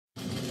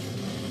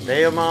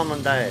Tell Mom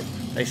and Dad.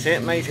 They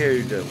sent me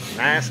to the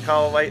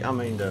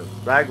the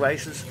drag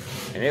races,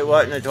 and it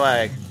wasn't a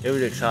drag. It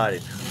was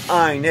exciting.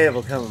 I ain't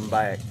never coming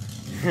back.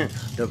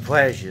 The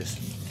pleasures.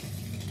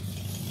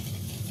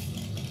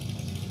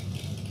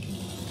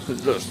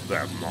 Just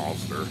that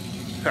monster.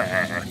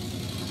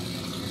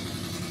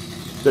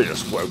 They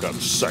just woke up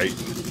Satan.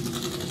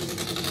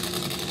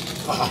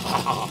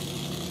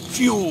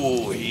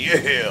 Fuel,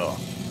 yeah.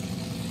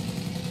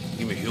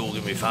 Give me fuel,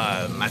 give me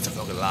fire, that's a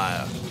fucking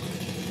liar.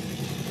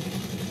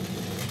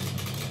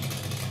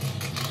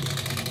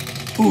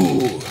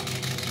 Ooh.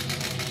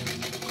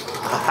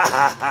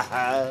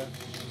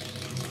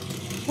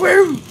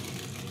 Woo!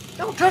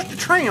 Don't touch the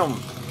trim.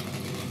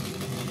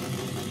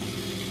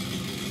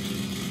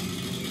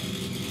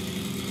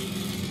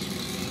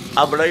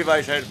 I believe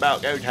they said it's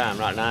about go time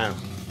right now.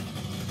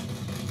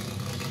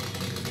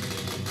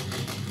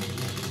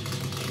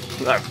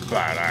 That's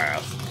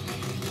badass.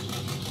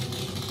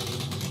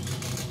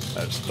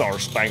 That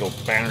Star-Spangled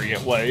Banner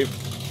yet wave.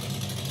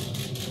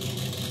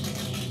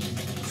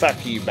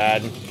 Fuck you,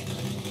 Biden.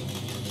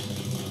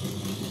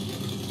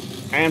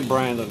 And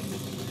Brandon.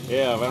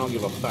 Yeah, I don't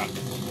give a fuck.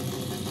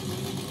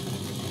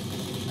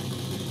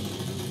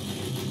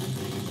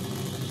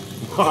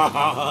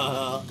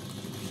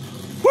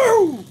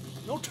 Woo!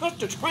 Don't touch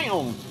the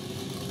trim.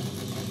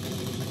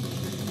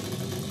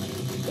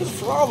 This is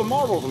for all the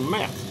marbles and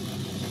meth.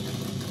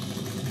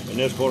 In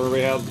this quarter we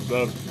have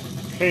the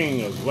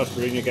king of West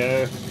Virginia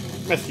guy,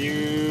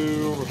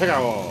 Matthew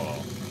Hickel,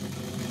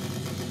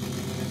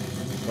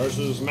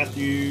 versus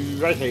Matthew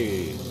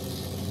Righty.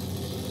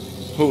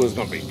 Who is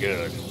gonna be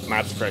good?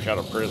 Matt's fresh out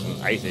of prison,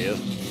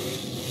 atheist.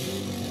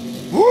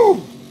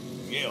 Woo!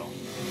 Yeah.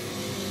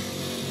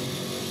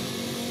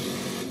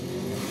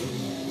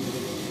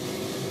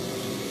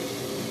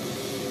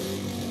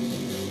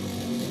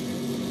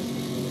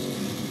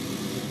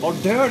 Well,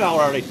 do it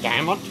already,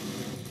 damn it.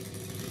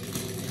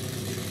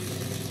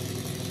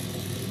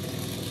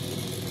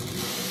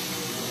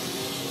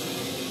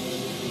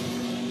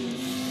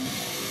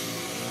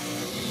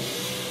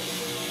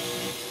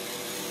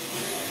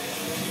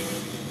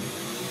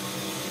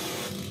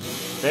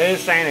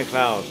 There's Santa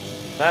Claus.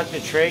 Fuck the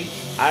tree.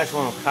 I just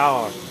want a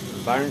car.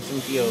 Burn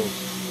some fuel.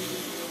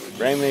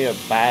 Bring me a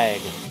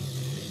bag.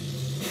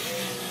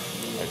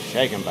 A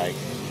shake and bake.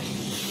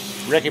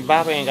 Ricky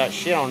Bobby ain't got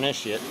shit on this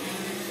shit.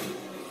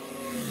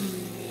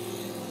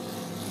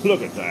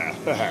 Look at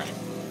that.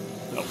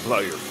 They'll blow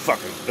your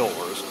fucking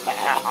doors.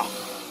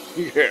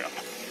 Yeah.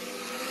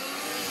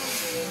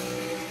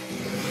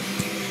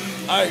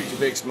 I used to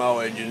fix small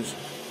engines.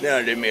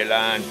 Then I did me a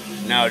line.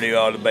 Now I do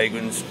all the big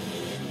ones.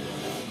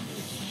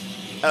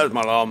 That was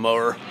my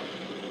lawnmower.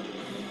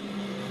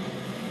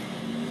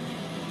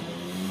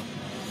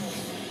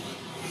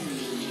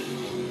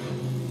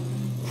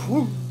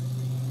 Whew.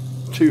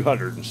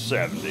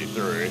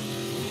 273.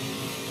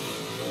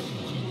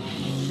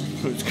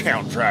 It's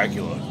Count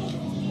Dracula.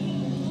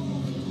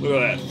 Look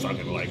at that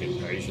fucking Lincoln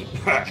patient.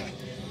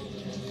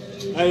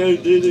 Hey,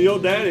 your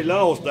daddy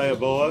lost that,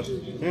 boy.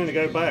 He had to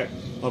go back.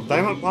 Oh,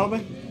 damn it,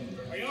 Bobby.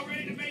 Are y'all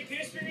ready to make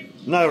history?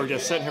 No, we're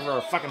just sitting here for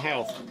our fucking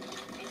health.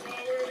 That's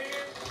why we're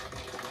here.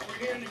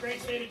 We're here in the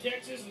great state of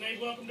Texas, and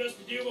they've welcomed us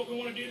to do what we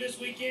want to do this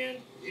weekend.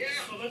 Yeah.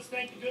 So let's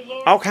thank the good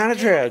Lord. All kind of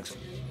drugs.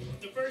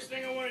 The first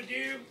thing I want to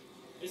do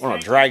is On a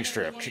drag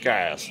strip, kick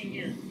ass.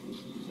 The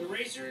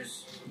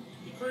racers,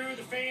 the crew,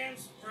 the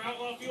fans, for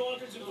Outlaw Fuel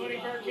Altereds and Funny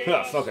Car Yeah,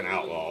 Chaos. fucking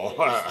outlaw.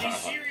 These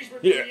series were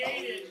Yeah.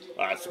 created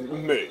That's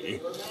me.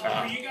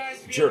 for you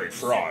guys to be Jerry able to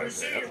Fry,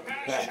 pursue your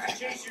passions and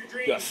chase your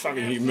dreams. Gotta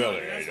fucking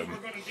humiliate That's what him.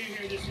 we're going to do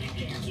here this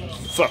weekend. So.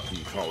 Fuck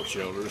you, cold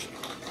shoulders.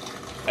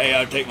 Hey,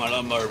 I'll take my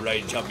lawnmower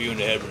blade and chop you in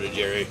the head with it,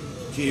 Jerry.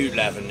 See who's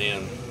laughing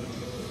then.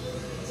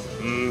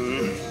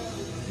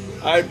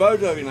 Hey,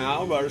 both of you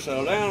now, better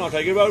settle down. I'll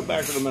take your boat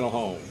back to the mental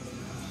home.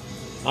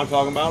 I'm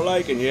talking about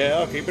Lakin,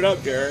 yeah. Keep it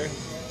up, Jerry.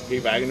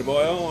 Keep bagging the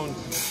boy on.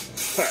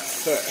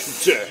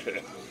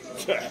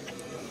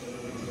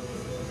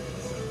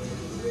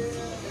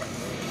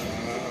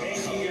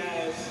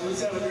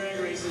 Let's have a drag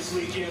race this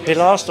weekend. He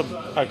lost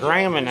a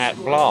gram in that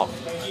block.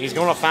 He's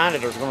going to find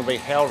it. There's going to be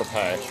hell to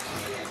pay.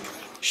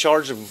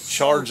 Shards of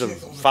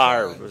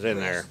fire was in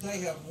there.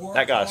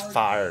 That guy's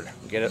fired.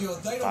 Get it?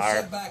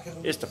 Fired.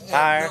 It's the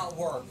fire.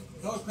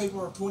 Those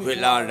people are 24 Quit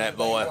lying to that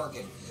boy.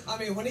 working. I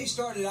mean, when he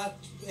started,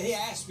 he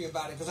asked me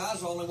about it because I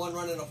was the only one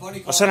running a funny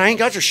car. I said, I ain't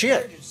got your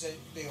shit.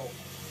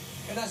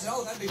 And I said,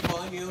 oh, that'd be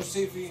fun,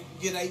 see if you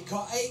can get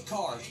eight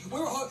cars. We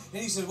were,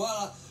 and he said,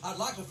 well, I'd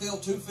like to fill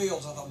 2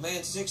 fields. I thought,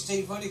 man,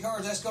 16 funny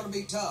cars, that's going to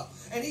be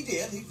tough. And he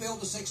did. He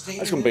filled the 16.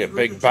 That's going to be a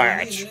big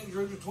batch. And then it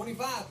grew to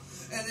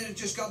 25. And then it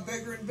just got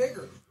bigger and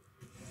bigger.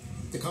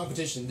 The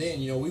competition then,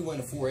 we went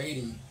a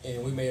 480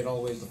 and we made it all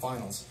the way to the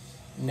finals.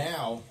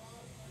 Now,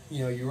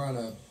 you run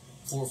a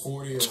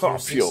 440 or Top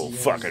 460, fuel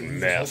fucking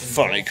meth,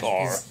 funny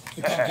car.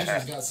 The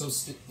competition's got so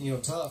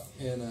tough,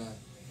 and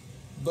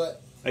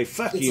but Hey,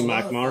 fuck it's you, a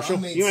Mike lot of- Marshall. I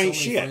made You so ain't many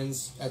shit.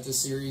 friends at this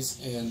series,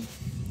 and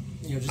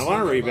just I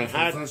wonder where you thinking been about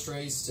hiding. the first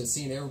race to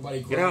seeing everybody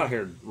Get grow out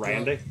here,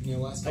 Randy.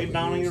 last Hey, couple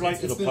Donnie, years, you're late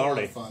to it's the been a lot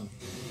party. of fun.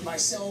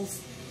 myself.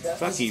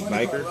 Fuck you,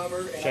 Baker.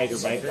 Shaker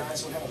Baker.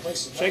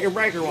 Shaker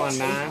Breaker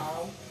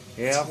 1.9.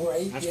 Yeah,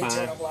 that's fine.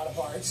 Turn up a lot of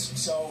parts.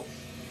 So,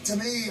 to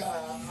me,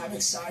 I'm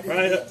excited.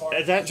 Right,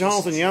 is that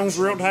Jonathan Young's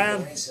real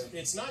dad?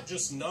 It's not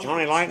just numbers.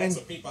 Johnny Lightning? That's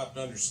what people have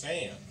to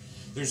understand.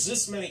 There's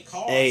this many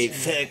cars. Hey, and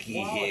fuck the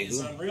you, quality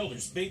is Hickel. unreal.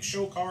 There's big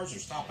show cars.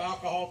 There's top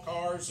alcohol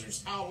cars.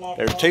 There's outlaw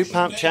There's cars. two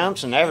pump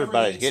chumps and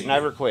everybody's getting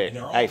over quick. And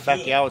they're all Hey, fuck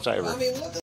good. y'all, it's over. I mean, look